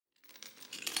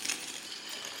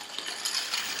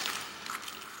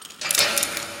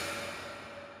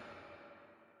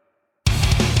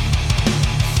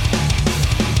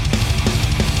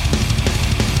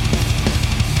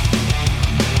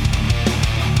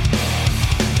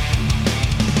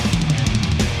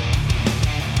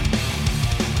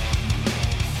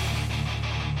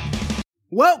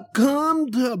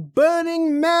Welcome to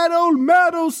Burning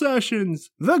Metal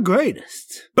Sessions, the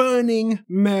greatest burning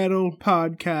metal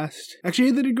podcast. Actually,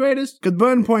 either the greatest, because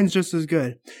Burn Point's just as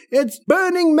good. It's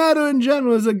Burning Metal in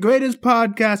general is the greatest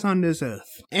podcast on this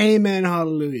earth. Amen,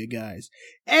 hallelujah, guys.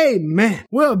 Amen.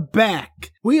 We're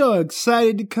back. We are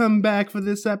excited to come back for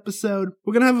this episode.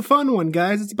 We're gonna have a fun one,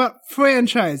 guys. It's about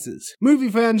franchises. Movie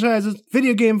franchises,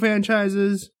 video game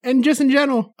franchises, and just in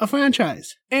general, a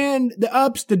franchise. And the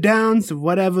ups, the downs, the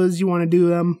whatevers you want to do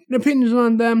them, and opinions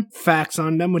on them, facts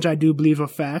on them, which I do believe are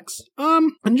facts.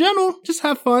 In general, just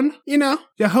have fun. You know,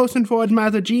 your host and Forge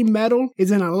Master G Metal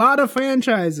is in a lot of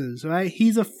franchises, right?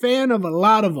 He's a fan of a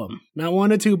lot of them. Not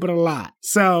one or two, but a lot.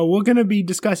 So we're gonna be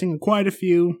discussing quite a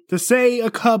few. To say a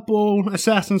couple,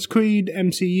 Assassin's Creed,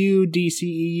 MCU,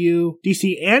 DCEU,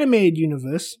 DC Animated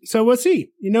Universe. So we'll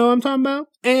see. You know what I'm talking about?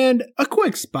 And a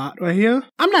quick spot right here.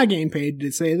 I'm not getting paid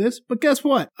to say this, but guess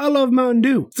what? I love Mountain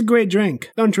Dew. It's a great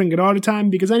drink. Don't drink it all the time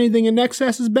because anything in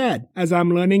excess is bad. As I'm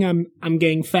learning, I'm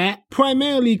getting fat.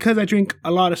 Primarily because I drink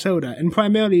a lot of soda, and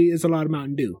primarily it's a lot of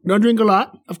Mountain Dew. Don't drink a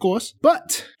lot, of course,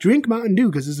 but drink Mountain Dew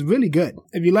because it's really good.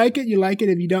 If you like it, you like it.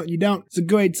 If you don't, you don't. It's a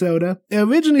great soda. It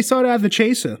originally started as a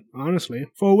chaser, honestly,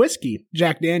 for whiskey.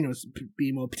 Jack Daniels, to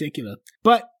be more particular.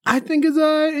 But I think it's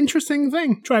an interesting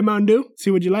thing. Try Mountain Dew,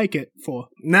 see what you like it for.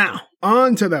 Now,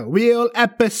 on to the real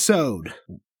episode.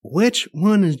 Which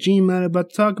one is G-Man about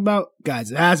to talk about?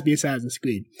 Guys, it has to be Assassin's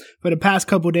Creed. For the past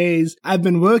couple days, I've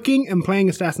been working and playing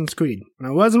Assassin's Creed. When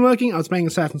I wasn't working, I was playing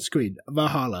Assassin's Creed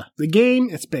Valhalla. The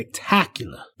game is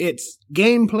spectacular. Its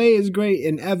gameplay is great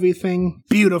and everything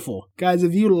beautiful. Guys,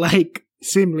 if you like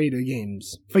simulator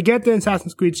games, forget the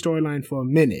Assassin's Creed storyline for a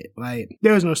minute, right?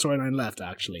 There is no storyline left,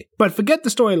 actually. But forget the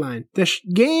storyline. The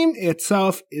game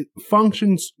itself, it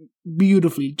functions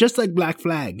beautifully, just like Black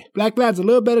Flag. Black Flag's a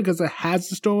little better because it has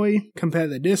the story compared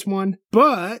to this one.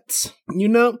 But, you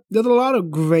know, there's a lot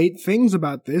of great things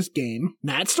about this game.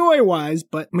 Not story-wise,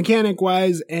 but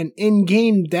mechanic-wise and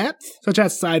in-game depth, such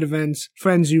as side events,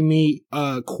 friends you meet,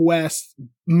 quests,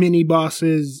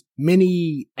 mini-bosses,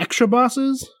 mini extra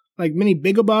bosses. Like mini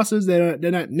bigger bosses, they're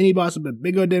not mini bosses, but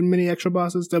bigger than mini extra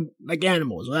bosses. They're like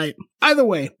animals, right? Either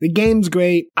way, the game's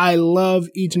great. I love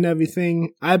each and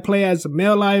everything. I play as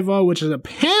Mel Ivar, which is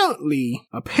apparently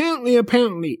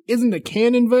isn't a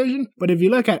canon version. But if you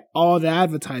look at all the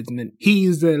advertisement,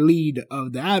 he's the lead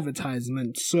of the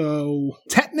advertisement. So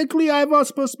technically, Ivar's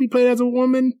supposed to be played as a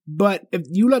woman. But if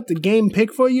you let the game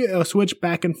pick for you, it'll switch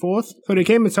back and forth. So the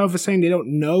game itself is saying they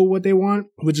don't know what they want,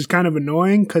 which is kind of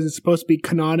annoying because it's supposed to be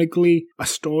canonically a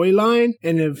storyline,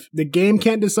 and if the game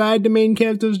can't decide the main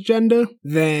character's gender,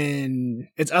 then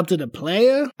it's up to the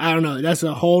player. I don't know, that's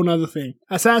a whole nother thing.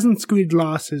 Assassin's Creed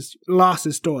lost his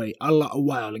story a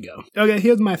while ago. Okay,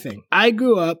 here's my thing. I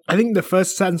grew up, I think the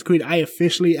first Assassin's Creed I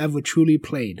officially ever truly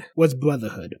played was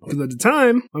Brotherhood, because at the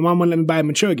time, my mom wouldn't let me buy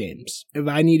mature games. If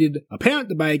I needed a parent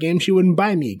to buy a game, she wouldn't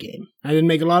buy me a game. I didn't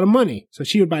make a lot of money, so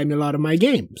she would buy me a lot of my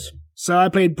games. So I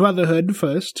played Brotherhood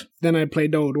first, then I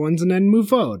played the old ones, and then moved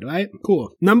forward, right?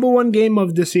 Cool. Number one game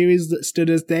of the series to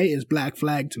this day is Black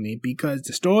Flag to me, because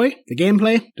the story, the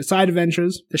gameplay, the side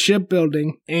adventures, the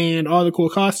shipbuilding, and all the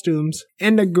cool costumes,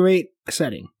 and the great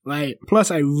setting, right? Plus,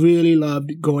 I really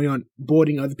loved going on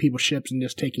boarding other people's ships and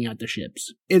just taking out the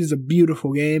ships. It is a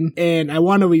beautiful game, and I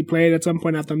want to replay it at some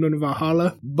point after I'm done with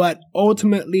Valhalla, but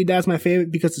ultimately, that's my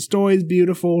favorite because the story is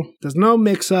beautiful. There's no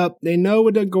mix-up. They know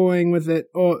what they're going with it,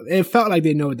 or it felt like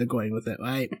they know what they're going with it,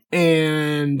 right?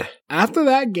 And after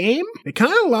that game, they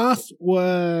kind of lost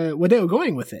where they were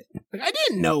going with it. Like, I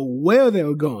didn't know where they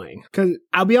were going, because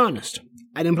I'll be honest,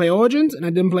 I didn't play Origins and I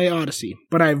didn't play Odyssey,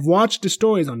 but I've watched the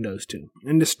stories on those two.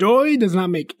 And the story does not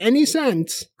make any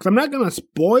sense, because I'm not going to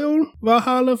spoil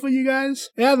Valhalla for you guys.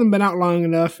 It hasn't been out long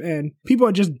enough, and people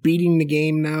are just beating the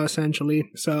game now, essentially.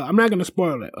 So I'm not going to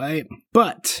spoil it, right?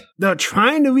 But they're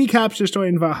trying to recapture the story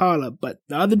in Valhalla, but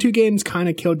the other two games kind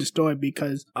of killed the story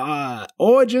because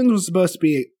Origins was supposed to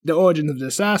be the origins of the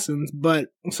assassins, but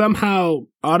somehow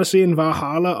Odyssey and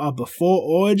Valhalla are before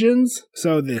Origins,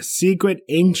 so the secret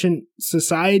ancient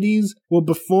societies were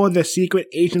before the secret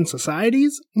ancient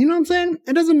societies. You know what I'm saying?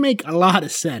 It doesn't make a lot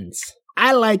of sense.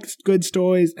 I like good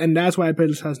stories, and that's why I played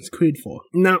Assassin's Creed for.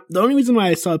 Now, the only reason why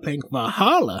I started playing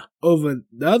Valhalla over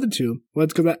the other two was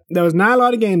because there was not a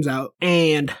lot of games out,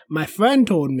 and my friend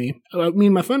told me, me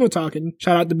and my friend were talking,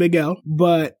 shout out to Big L,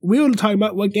 but we were talking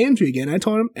about what games we get, and I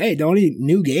told him, hey, the only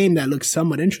new game that looks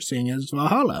somewhat interesting is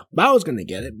Valhalla. But I was going to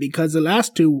get it because the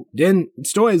last two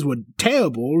stories were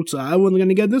terrible, so I wasn't going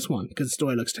to get this one because the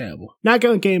story looks terrible. Not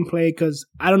going to gameplay because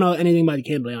I don't know anything about the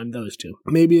gameplay on those two.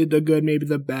 Maybe they're good, maybe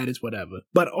they're bad, it's whatever.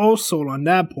 But also on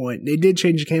that point, they did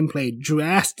change the gameplay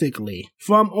drastically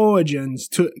from Origins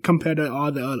to compared to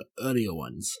all the earlier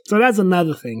ones. So that's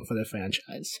another thing for the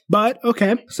franchise. But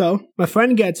okay, so my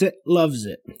friend gets it, loves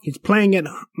it. He's playing it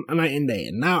night and day.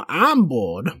 And now I'm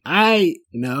bored.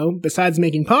 Besides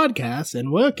making podcasts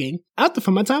and working, I have to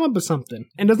fill my time up with something.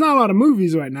 And there's not a lot of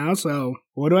movies right now, so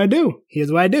what do?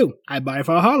 Here's what I do. I buy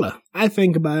Valhalla. I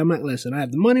think about it. I'm like, listen, I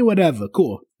have the money, whatever.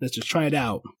 Cool. Let's just try it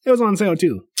out. It was on sale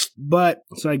too. But,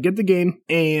 so I get the game,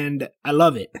 and I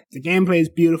love it. The gameplay is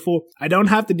beautiful. I don't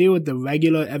have to deal with the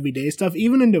regular everyday stuff.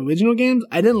 Even in the original games,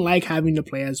 I didn't like having to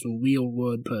play as a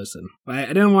real-world person. Right?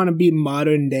 I didn't want to be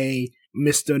modern-day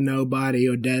Mr. Nobody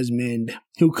or Desmond,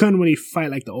 who couldn't really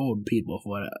fight like the old people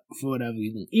for whatever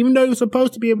reason, even though he was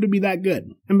supposed to be able to be that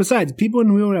good. And besides, people in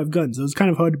the world have guns, so it's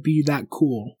kind of hard to be that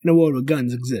cool in a world where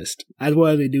guns exist, as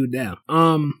well as they do now.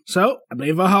 So, I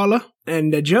play Valhalla,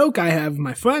 and the joke I have with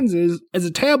my friends is, it's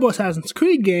a terrible Assassin's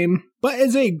Creed game, but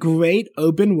it's a great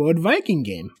open-world Viking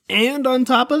game. And on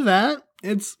top of that,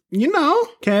 it's,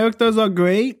 characters are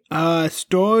great.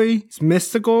 Story, it's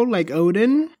mystical, like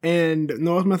Odin and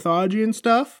Norse mythology and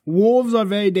stuff. Wolves are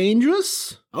very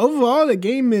dangerous. Overall, the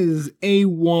game is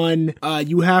A1,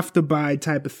 you have to buy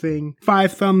type of thing.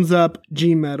 5 thumbs up,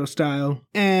 G-Metal style.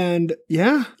 And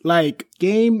yeah,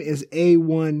 game is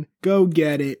A1. Go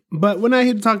get it. But we're not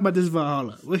here to talk about this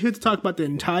Valhalla. We're here to talk about the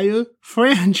entire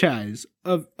franchise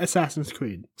of Assassin's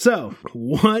Creed. So,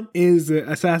 what is the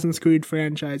Assassin's Creed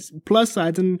franchise? Plus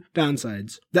sides and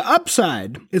downsides. The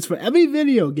upside is for every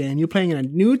video game, you're playing in a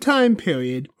new time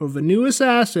period with a new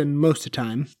assassin most of the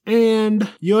time, and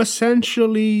you're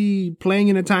essentially playing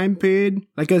in a time period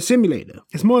like a simulator.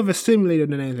 It's more of a simulator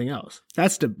than anything else.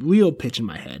 That's the real pitch in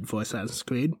my head for Assassin's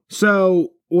Creed. So,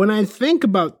 when I think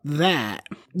about that,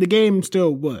 the game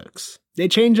still works. They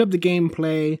changed up the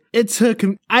gameplay.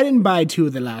 I didn't buy 2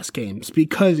 of the last games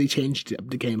because they changed up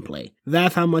the gameplay.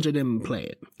 That's how much I didn't play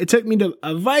it. It took me to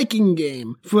a Viking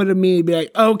game for me to be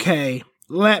like, okay,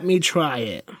 let me try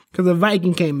it. Because the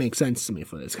Viking game makes sense to me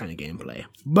for this kind of gameplay.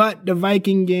 But the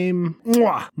Viking game,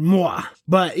 mwah.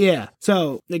 But yeah,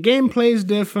 so the gameplay is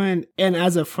different. And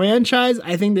as a franchise,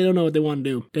 I think they don't know what they want to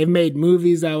do. They've made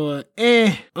movies that were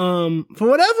For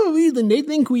whatever reason, they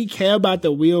think we care about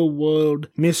the real world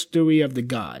mystery of the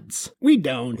gods. We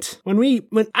don't.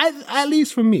 At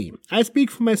least for me, I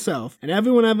speak for myself and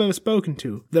everyone I've ever spoken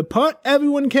to. The part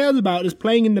everyone cares about is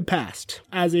playing in the past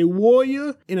as a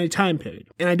warrior in a time period.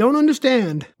 And I don't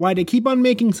understand why they keep on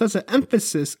making such an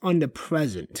emphasis on the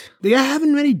present. They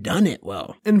haven't really done it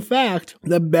well. In fact,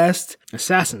 the best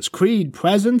Assassin's Creed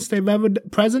presents they've ever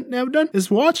done is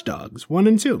Watch Dogs 1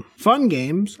 and 2. Fun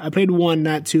games. I played 1,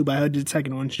 not 2, but I heard the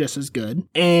second one's just as good.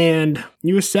 And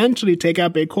you essentially take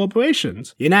out big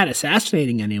corporations. You're not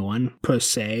assassinating anyone, per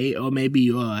se, or maybe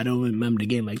you are. I don't remember the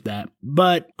game like that.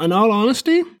 But in all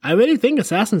honesty, I really think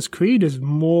Assassin's Creed is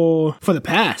more for the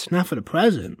past, not for the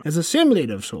present. It's a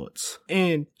simulator of sorts.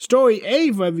 And story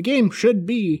A for every game should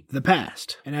be the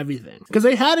past and everything. Because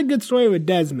they had a good story with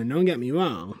Desmond, don't get me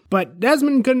wrong. But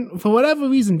Desmond couldn't, for whatever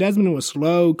reason, Desmond was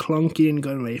slow, clunky, and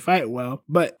couldn't really fight well.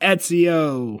 But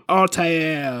Ezio,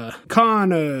 Altair,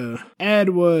 Connor,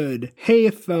 Edward,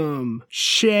 Haytham,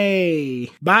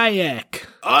 Shay, Bayek,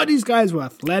 all these guys were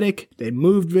athletic, they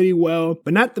moved really well,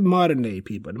 but not the modern day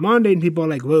people. The modern day people are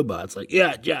like robots, like,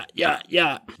 yeah.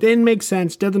 Didn't make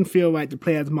sense, doesn't feel right to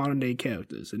play as modern day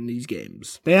characters in these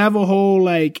games. They have a whole,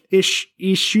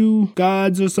 issue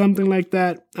gods or something like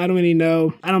that. I don't really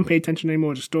know. I don't pay attention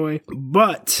anymore to the story.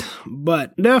 But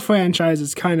their franchise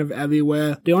is kind of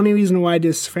everywhere. The only reason why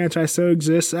this franchise still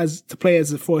exists as to play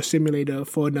as a Force simulator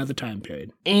for another time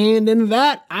period. And in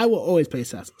that, I will always play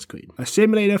Assassin's Creed. A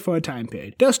simulator for a time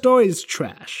period. Their story is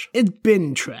trash. It's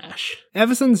been trash.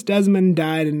 Ever since Desmond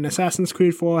died and Assassin's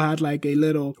Creed 4 had a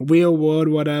little real world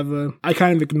whatever, I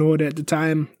kind of ignored it at the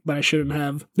time, but I shouldn't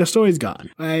have. The story's gone,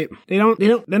 right? They're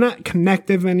not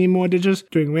connective anymore. They're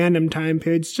just doing random time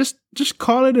periods. Just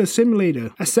call it a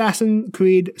simulator. Assassin's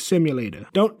Creed simulator.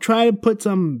 Don't try to put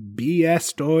some BS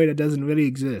story that doesn't really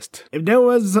exist. If there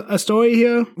was a story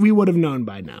here, we would have known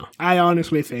by now. I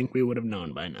honestly think we would have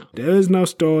known by now. There is no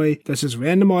story. There's just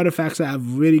random artifacts that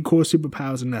have really cool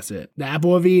superpowers and that's it. The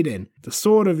Apple of Eden. the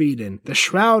Sword of Eden, the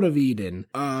Shroud of Eden,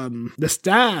 the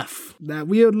staff, that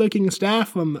weird looking staff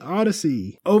from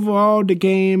Odyssey. Overall, the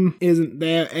game isn't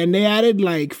there, and they added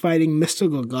like fighting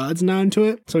mystical gods now into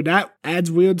it, so that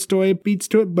adds weird story beats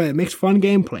to it, but it makes fun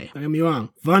gameplay. Don't get me wrong,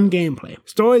 fun gameplay.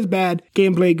 Story's bad,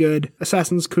 gameplay good.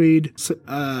 Assassin's Creed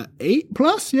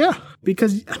 8+, yeah,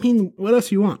 because I mean, what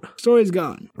else you want? Story's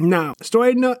gone. Now,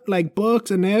 story not like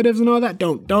books and narratives and all that.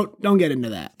 Don't get into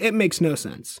that. It makes no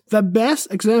sense. The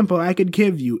best example I could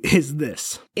give you is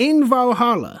this. In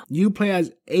Valhalla, you play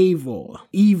as Eivor,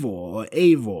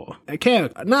 a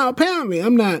character. Now, apparently,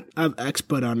 I'm not an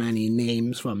expert on any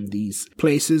names from these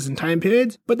places and time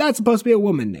periods, but that's supposed to be a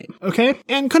woman name, okay?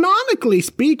 And canonically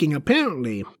speaking,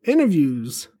 apparently,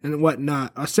 interviews and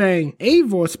whatnot are saying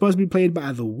Eivor is supposed to be played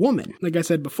by the woman, like I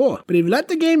said before. But if you let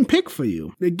the game pick for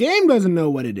you, the game doesn't know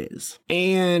what it is.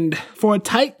 And for a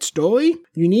tight story,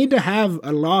 you need to have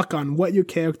a lock on what your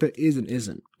character is and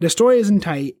isn't. The story isn't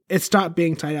tight. It stopped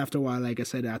being tight after a while, like I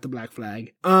said, after Black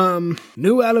Flag.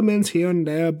 New elements here and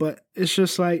there, but it's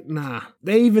just like, nah.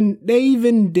 They even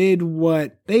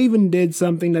did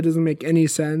something that doesn't make any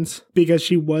sense because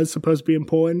she was supposed to be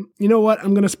important. You know what?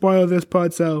 I'm gonna spoil this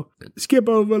part, so skip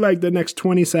over like the next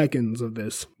 20 seconds of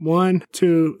this. 1,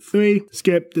 2, 3,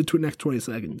 skip the next 20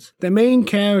 seconds. The main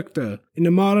character in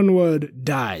the modern world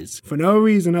dies for no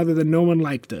reason other than no one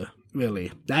liked her.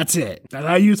 Really. That's it. That's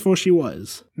how useful she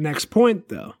was. Next point,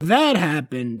 though. That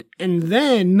happened, and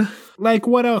then, like,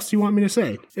 what else do you want me to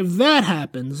say? If that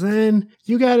happens, then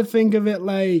you gotta think of it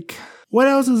like, what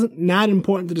else is not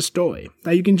important to the story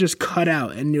that you can just cut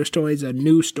out and your story is a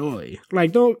new story? They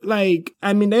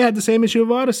had the same issue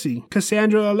of Odyssey.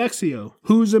 Cassandra Alexio.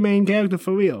 Who's the main character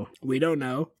for real? We don't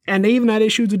know. And they even had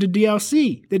issues with the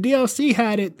DLC. The DLC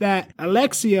had it that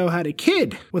Alexio had a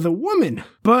kid with a woman,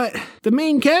 but the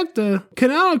main character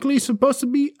canonically is supposed to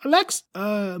be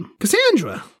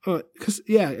Cassandra.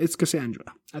 It's Cassandra,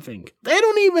 I think. They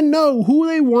don't even know who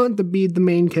they want to be the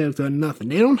main character or nothing.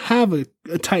 They don't have a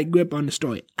tight grip on the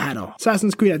story at all.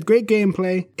 Assassin's Creed had great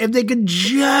gameplay. If they could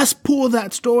just pull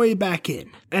that story back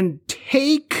in and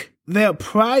take their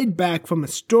pride back from a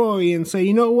story and say,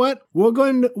 you know what? We're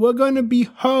going to be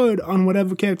heard on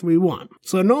whatever character we want.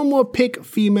 So no more pick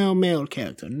female male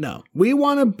character. No. We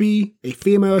want to be a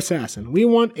female assassin. We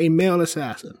want a male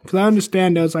assassin. Because I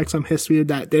understand there's like some history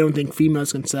that they don't think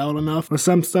females can sell enough or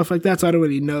some stuff like that, so I don't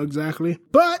really know exactly.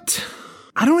 But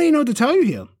I don't really know what to tell you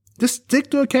here. Just stick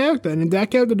to a character, and if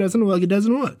that character doesn't work, it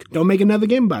doesn't work. Don't make another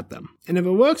game about them. And if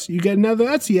it works, you get another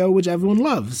Ezio, which everyone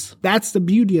loves. That's the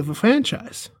beauty of a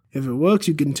franchise. If it works,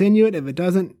 you continue it. If it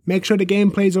doesn't, make sure the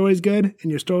gameplay is always good.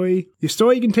 And your story you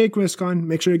can take risk on.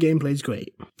 Make sure the gameplay is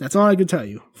great. That's all I can tell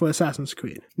you for Assassin's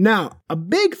Creed. Now, a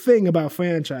big thing about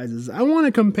franchises, I want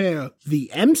to compare the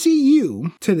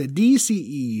MCU to the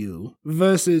DCEU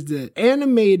versus the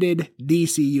animated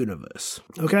DC universe.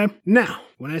 Okay? Now,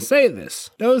 when I say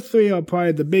this, those three are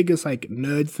probably the biggest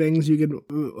nerd things you could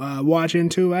watch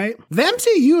into, right? The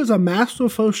MCU is a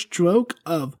masterful stroke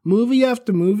of movie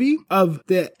after movie of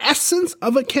the essence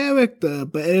of a character,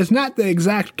 but it is not the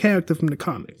exact character from the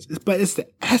comics. But it's the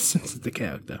essence of the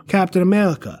character. Captain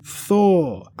America,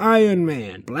 Thor, Iron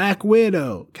Man, Black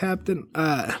Widow, Captain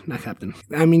Marvel's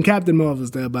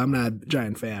there, but I'm not a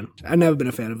giant fan. I've never been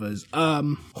a fan of hers.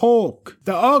 Hulk.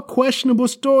 They're all questionable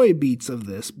story beats of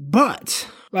this, but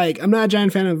I'm not a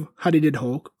giant fan of how they did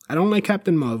Hulk. I don't like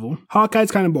Captain Marvel.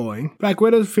 Hawkeye's kind of boring. Black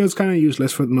Widow feels kind of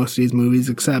useless for most of these movies,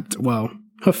 except,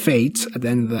 her fate at the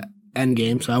end of the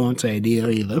Endgame, so I won't say a deal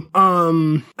either.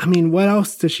 What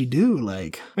else does she do?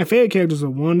 My favorite characters are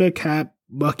Wanda, Cap,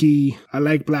 Bucky. I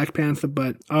like Black Panther,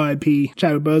 but R.I.P.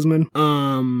 Chadwick Boseman.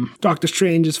 Doctor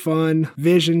Strange is fun.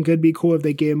 Vision could be cool if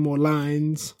they gave him more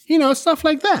lines. Stuff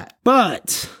like that.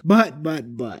 But,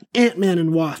 Ant-Man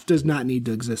and Wasp does not need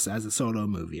to exist as a solo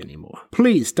movie anymore.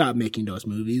 Please stop making those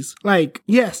movies.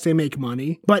 Yes, they make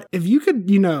money, but if you could,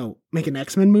 make an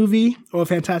X-Men movie or a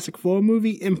Fantastic Four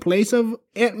movie in place of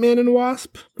Ant-Man and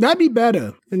Wasp, that'd be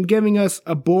better than giving us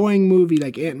a boring movie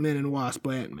like Ant-Man and Wasp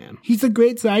or Ant-Man. He's a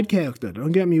great side character,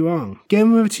 don't get me wrong. Give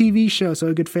him a TV show so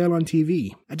it could fail on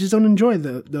TV. I just don't enjoy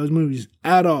those movies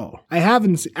at all. I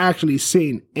haven't actually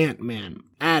seen Ant-Man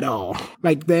at all.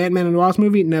 The Ant-Man and Wasp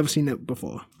movie, never seen it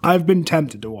before. I've been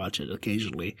tempted to watch it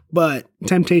occasionally, but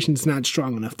temptation's not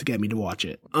strong enough to get me to watch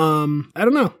it. I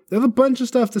don't know. There's a bunch of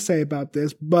stuff to say about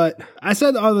this, but I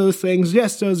said all those things.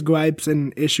 Yes, there's gripes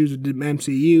and issues with the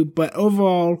MCU, but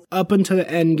overall, up until the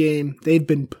end game, they've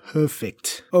been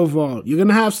perfect. Overall, you're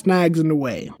gonna have snags in the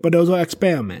way, but those are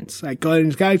experiments.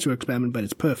 Guardians of the Galaxy experiment, but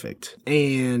it's perfect.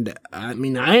 And,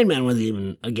 Iron Man wasn't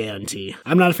even a guarantee.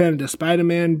 I'm not a fan of the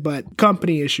Spider-Man, but company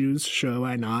funny issues. Sure,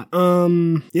 why not?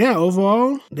 Yeah,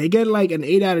 overall, they get like an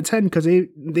 8 out of 10 because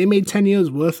they made 10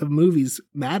 years worth of movies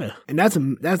matter. And that's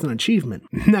an achievement.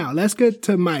 Now, let's get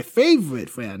to my favorite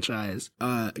franchise,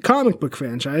 comic book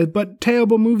franchise, but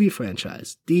terrible movie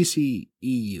franchise,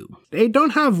 DCEU. They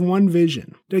don't have one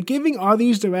vision. They're giving all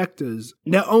these directors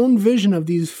their own vision of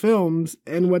these films,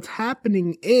 and what's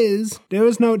happening is there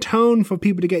is no tone for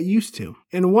people to get used to.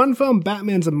 In one film,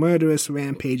 Batman's a murderous,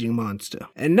 rampaging monster.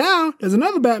 And now, there's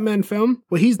another Batman film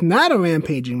where he's not a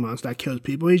rampaging monster that kills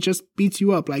people, he just beats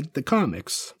you up like the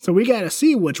comics. So we gotta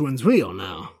see which one's real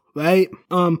now. Right?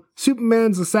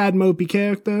 Superman's a sad, mopey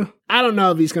character. I don't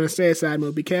know if he's gonna stay a sad,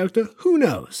 mopey character. Who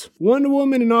knows? Wonder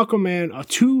Woman and Aquaman are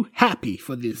too happy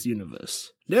for this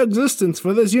universe. Their existence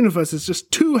for this universe is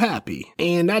just too happy.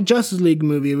 And that Justice League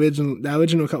movie, the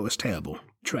original cut was terrible.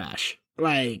 Trash.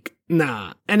 Like,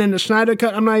 nah. And then the Snyder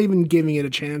Cut, I'm not even giving it a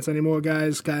chance anymore,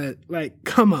 guys. Like,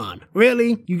 come on.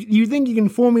 Really? You think you can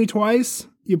fool me twice?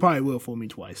 You probably will fool me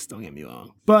twice, don't get me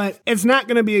wrong. But it's not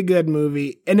going to be a good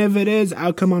movie. And if it is,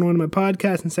 I'll come on one of my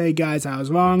podcasts and say, guys, I was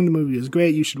wrong. The movie was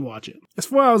great. You should watch it. It's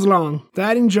 4 hours long. They're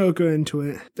adding Joker into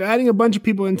it. They're adding a bunch of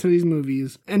people into these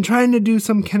movies and trying to do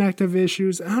some connective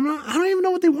issues. I don't even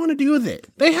know what they want to do with it.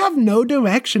 They have no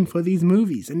direction for these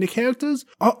movies, and the characters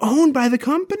are owned by the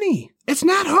company. It's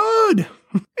not hard.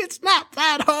 It's not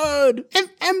that hard.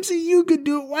 If MCU could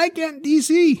do it, why can't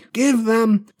DC?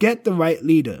 Get the right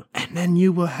leader, and then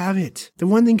you will have it. The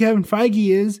one thing Kevin Feige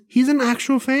is, he's an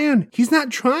actual fan. He's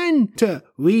not trying to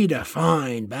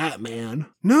redefine Batman.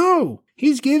 No.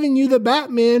 He's giving you the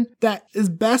Batman that is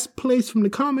best placed from the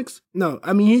comics. No,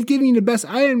 I mean, he's giving you the best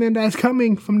Iron Man that's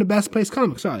coming from the best placed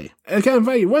comics. Sorry. Kevin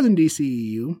Feige wasn't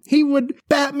DCEU. He would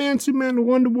Batman, Superman,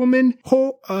 Wonder Woman,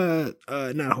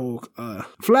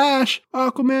 Flash,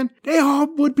 Aquaman. They all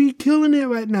would be killing it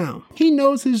right now. He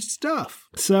knows his stuff.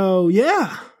 So,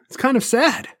 yeah. It's kind of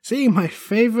sad seeing my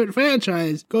favorite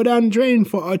franchise go down the drain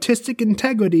for artistic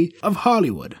integrity of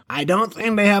Hollywood. I don't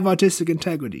think they have artistic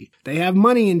integrity. They have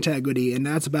money integrity, and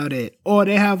that's about it. Or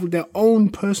they have their own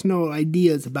personal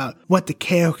ideas about what the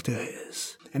character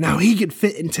is and how he could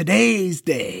fit in today's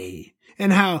day.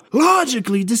 And how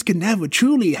logically this can never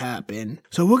truly happen.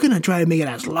 So we're gonna try to make it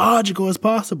as logical as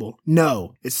possible.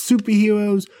 No, it's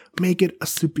superheroes. Make it a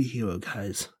superhero,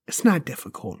 guys. It's not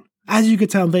difficult. As you could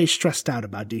tell, I'm very stressed out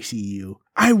about DCU.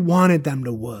 I wanted them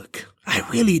to work. I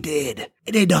really did.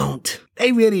 They don't.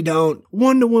 They really don't.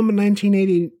 Wonder Woman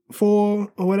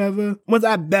 1984 or whatever was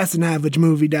at best an average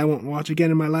movie that I won't watch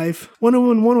again in my life. Wonder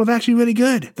Woman 1 was actually really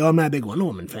good, though I'm not a big Wonder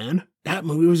Woman fan. That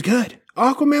movie was good.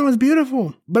 Aquaman was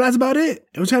beautiful, but that's about it.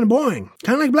 It was kind of boring.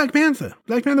 Kind of like Black Panther.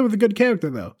 Black Panther was a good character,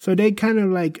 though. So they kind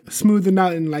of like smoothed it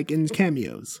out in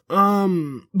cameos.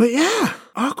 But yeah,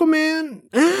 Aquaman,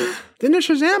 Then the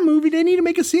Shazam movie, they need to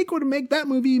make a sequel to make that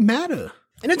movie matter.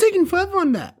 And they're taking forever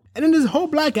on that. And then this whole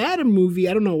Black Adam movie,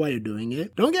 I don't know why they're doing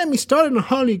it. Don't get me started on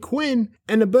Harley Quinn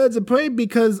and the Birds of Prey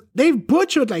because they've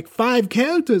butchered like 5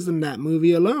 characters in that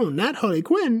movie alone. Not Harley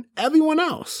Quinn, everyone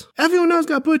else. Everyone else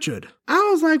got butchered. I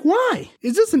was like, why?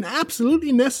 Is this an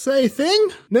absolutely necessary thing?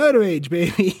 Nerd rage,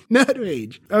 baby. Nerd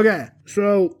rage. Okay,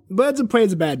 so Birds of Prey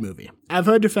is a bad movie. I've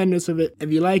heard defenders of it.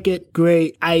 If you like it,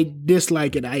 great. I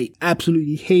dislike it. I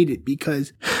absolutely hate it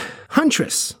because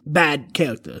Huntress, bad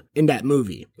character in that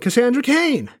movie. Cassandra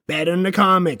Cain, better in the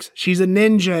comics. She's a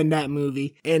ninja in that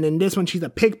movie. And in this one, she's a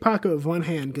pickpocket with one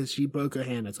hand because she broke her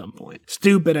hand at some point.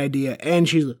 Stupid idea. And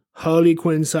she's a Harley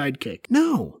Quinn sidekick.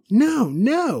 No.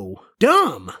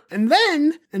 Dumb. And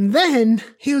then,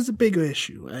 here's the bigger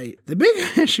issue, right? The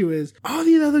bigger issue is, all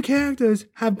these other characters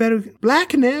have better... Black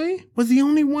Canary was the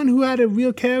only one who had a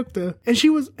real character, and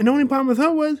the only problem with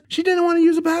her was, she didn't want to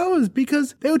use her powers,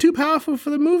 because they were too powerful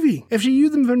for the movie. If she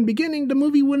used them from the beginning, the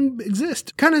movie wouldn't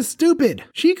exist. Kind of stupid.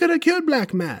 She could have killed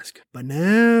Black Mask. But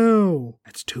no,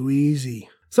 that's too easy.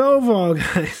 So overall,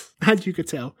 guys, as you could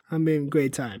tell, I'm having a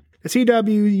great time. The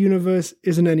CW universe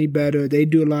isn't any better. They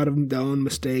do a lot of their own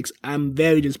mistakes. I'm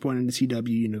very disappointed in the CW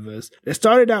universe. They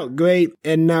started out great,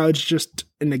 and now it's just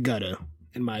in the gutter,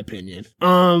 in my opinion.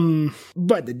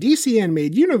 But the DC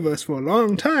animated universe for a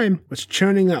long time was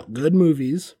churning out good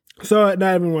movies. So not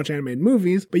everyone watch animated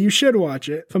movies, but you should watch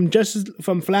it. From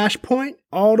Flashpoint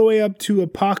all the way up to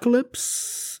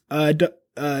Apocalypse,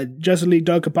 Justice League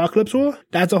Dark Apocalypse War,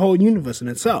 that's a whole universe in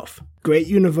itself. Great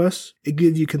universe. It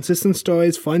gives you consistent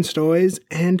stories, fun stories,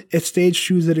 and it stays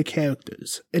true to the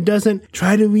characters. It doesn't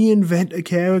try to reinvent a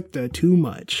character too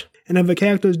much. And if a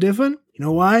character is different, you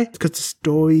know why? It's because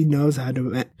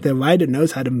the writer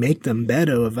knows how to make them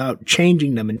better without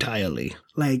changing them entirely.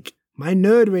 Like, my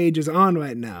nerd rage is on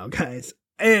right now, guys.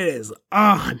 It is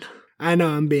on. I know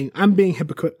I'm being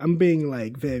hypocrite. I'm being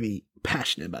like very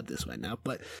passionate about this right now,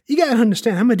 but you gotta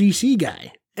understand, I'm a DC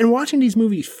guy. And watching these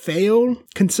movies fail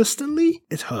consistently,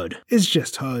 it's hard. It's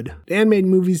just hard. The animated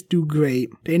movies do great.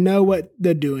 They know what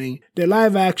they're doing. Their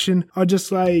live action are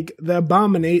just like the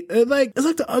abominate. It's like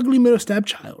the ugly middle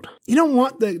stepchild. You don't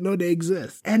want them to know they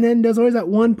exist. And then there's always that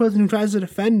one person who tries to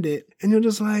defend it, and you're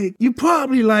just like, you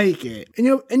probably like it,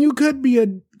 and you could be a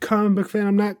comic book fan.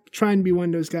 I'm not trying to be one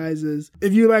of those guys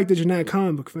if you like that, you're not a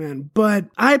comic book fan, but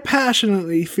I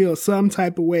passionately feel some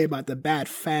type of way about the Bat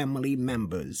family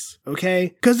members,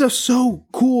 okay? Because they're so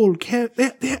cool.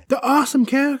 They're awesome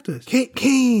characters.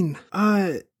 Kane,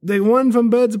 the one from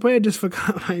Birds of Prey, I just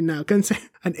forgot right now.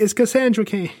 It's Cassandra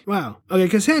Cain. Wow. Okay,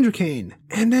 Cassandra Cain.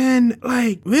 And then,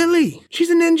 like, really? She's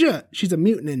a ninja. She's a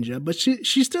mutant ninja, but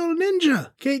she's still a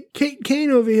ninja. Kate Kane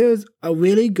over here is a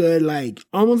really good, like,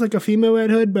 almost like a female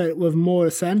Red Hood, but with more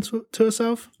sense to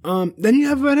herself. Then you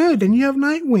have Red Hood. Then you have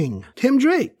Nightwing. Tim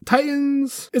Drake.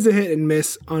 Titans is a hit and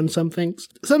miss on some things.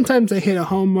 Sometimes they hit a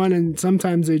home run, and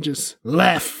sometimes they just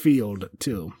left field,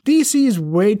 too. DC is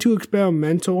way too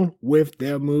experimental with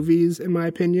their movies, in my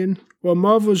opinion. Well,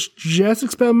 Marvel's just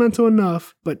experimental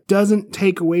enough, but doesn't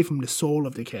take away from the soul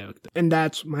of the character. And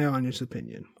that's my honest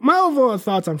opinion. My overall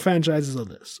thoughts on franchises are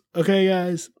this. Okay,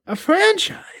 guys? A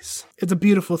franchise, it's a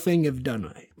beautiful thing if done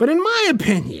right. But in my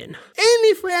opinion,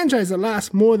 any franchise that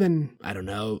lasts more than, I don't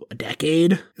know, a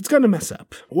decade, it's gonna mess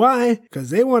up. Why? Because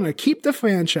they want to keep the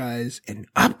franchise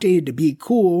and update it to be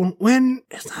cool when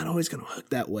it's not always gonna work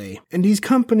that way. And these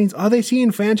companies, all they see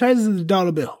in franchises is the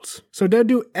dollar bills. So they'll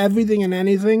do everything and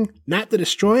anything, not to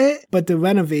destroy it, but to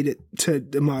renovate it to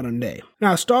the modern day.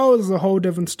 Now, Star Wars is a whole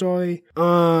different story.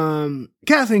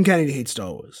 Kathleen Kennedy hates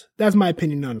Star Wars. That's my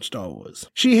opinion on Star Wars.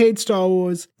 She hates Star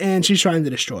Wars, and she's trying to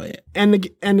destroy it. And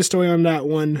the story on that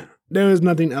one, there is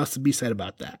nothing else to be said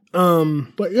about that.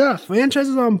 But yeah,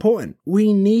 franchises are important.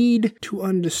 We need to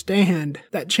understand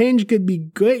that change could be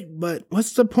great, but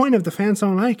what's the point if the fans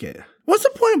don't like it? What's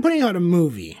the point of putting out a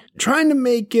movie? Trying to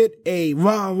make it a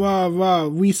rah,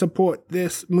 we support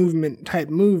this movement type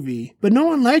movie, but no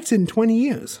one likes it in 20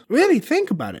 years. Really,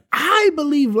 think about it. I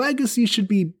believe legacy should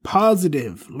be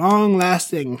positive,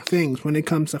 long-lasting things when it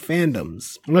comes to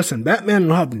fandoms. Listen, Batman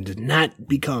and Robin did not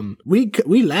become... We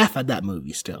laugh at that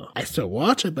movie still. I still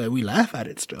watch it, but we laugh at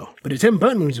it still. But the Tim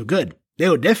Burton movies were good. They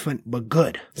were different, but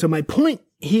good. So my point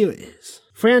here is,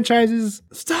 franchises,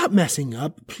 stop messing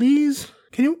up, please.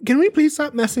 Can we please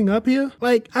stop messing up here?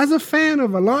 Like, as a fan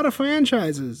of a lot of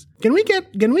franchises, can we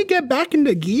get back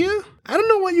into gear? I don't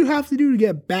know what you have to do to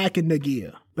get back into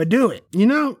gear, but do it.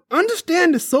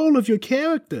 Understand the soul of your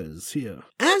characters here.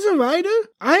 As a writer,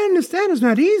 I understand it's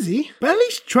not easy, but at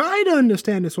least try to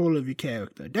understand the soul of your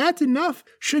character. That's enough.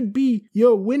 Should be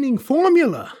your winning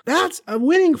formula. That's a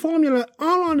winning formula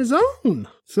all on its own.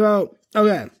 So,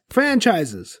 okay,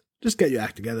 franchises. Just get your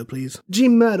act together, please.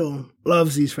 G-Metal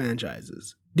loves these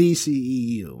franchises.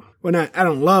 DCEU. Well, I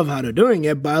don't love how they're doing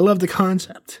it, but I love the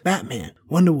concept. Batman,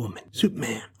 Wonder Woman,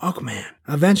 Superman, Aquaman,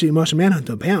 eventually Martian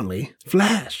Manhunter, apparently,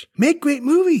 Flash. Make great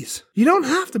movies. You don't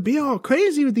have to be all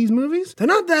crazy with these movies. They're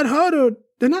not that hard or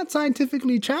they're not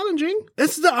scientifically challenging.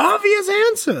 It's the obvious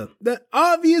answer. The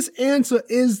obvious answer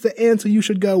is the answer you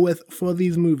should go with for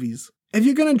these movies. If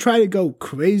you're gonna try to go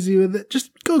crazy with it,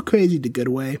 just go crazy the good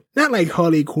way. Not like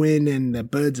Harley Quinn and the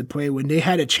Birds of Prey when they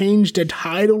had to change the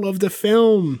title of the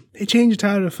film. They changed the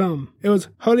title of the film. It was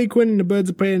Harley Quinn and the Birds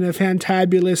of Prey and the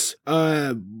Fantabulous,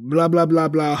 blah, blah, blah,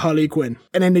 blah, Harley Quinn.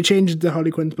 And then they changed it to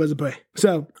Harley Quinn's Birds of Prey.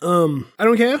 So, I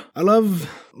don't care. I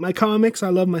love my comics. I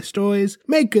love my stories.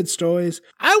 Make good stories.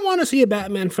 I want to see a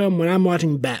Batman film when I'm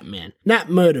watching Batman, not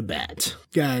Murder Bat.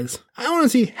 Guys, I want to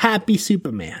see Happy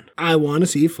Superman. I want to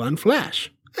see Fun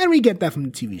Flash. And we get that from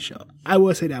the TV show. I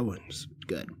will say that one's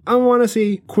good. I want to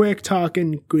see quick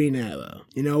talking Green Arrow.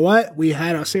 You know what? We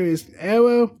had our serious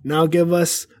Arrow. Now give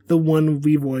us the one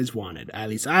we've always wanted. At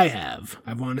least I have.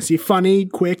 I want to see funny,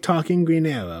 quick talking Green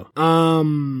Arrow.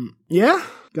 Yeah.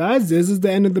 Guys, this is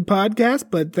the end of the podcast,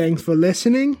 but thanks for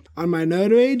listening. On my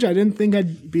nerd rage, I didn't think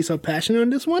I'd be so passionate on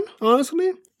this one,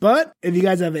 honestly. But if you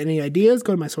guys have any ideas,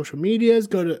 go to my social medias,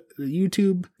 go to the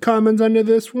YouTube comments under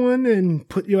this one and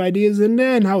put your ideas in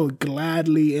there, and I will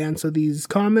gladly answer these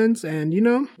comments and,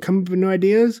 come up with new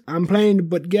ideas. I'm planning to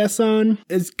put guests on.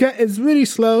 It's really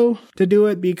slow to do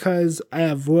it because I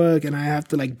have work and I have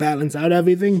to balance out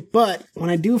everything. But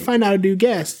when I do find out to do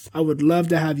guests, I would love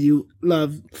to have you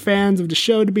fans of the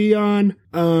show to be on.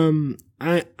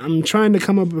 I'm trying to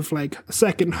come up with a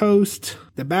second host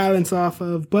to balance off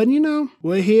of, but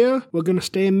we're here. We're going to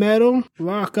stay metal,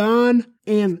 rock on,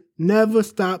 and never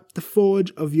stop the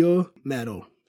forge of your metal.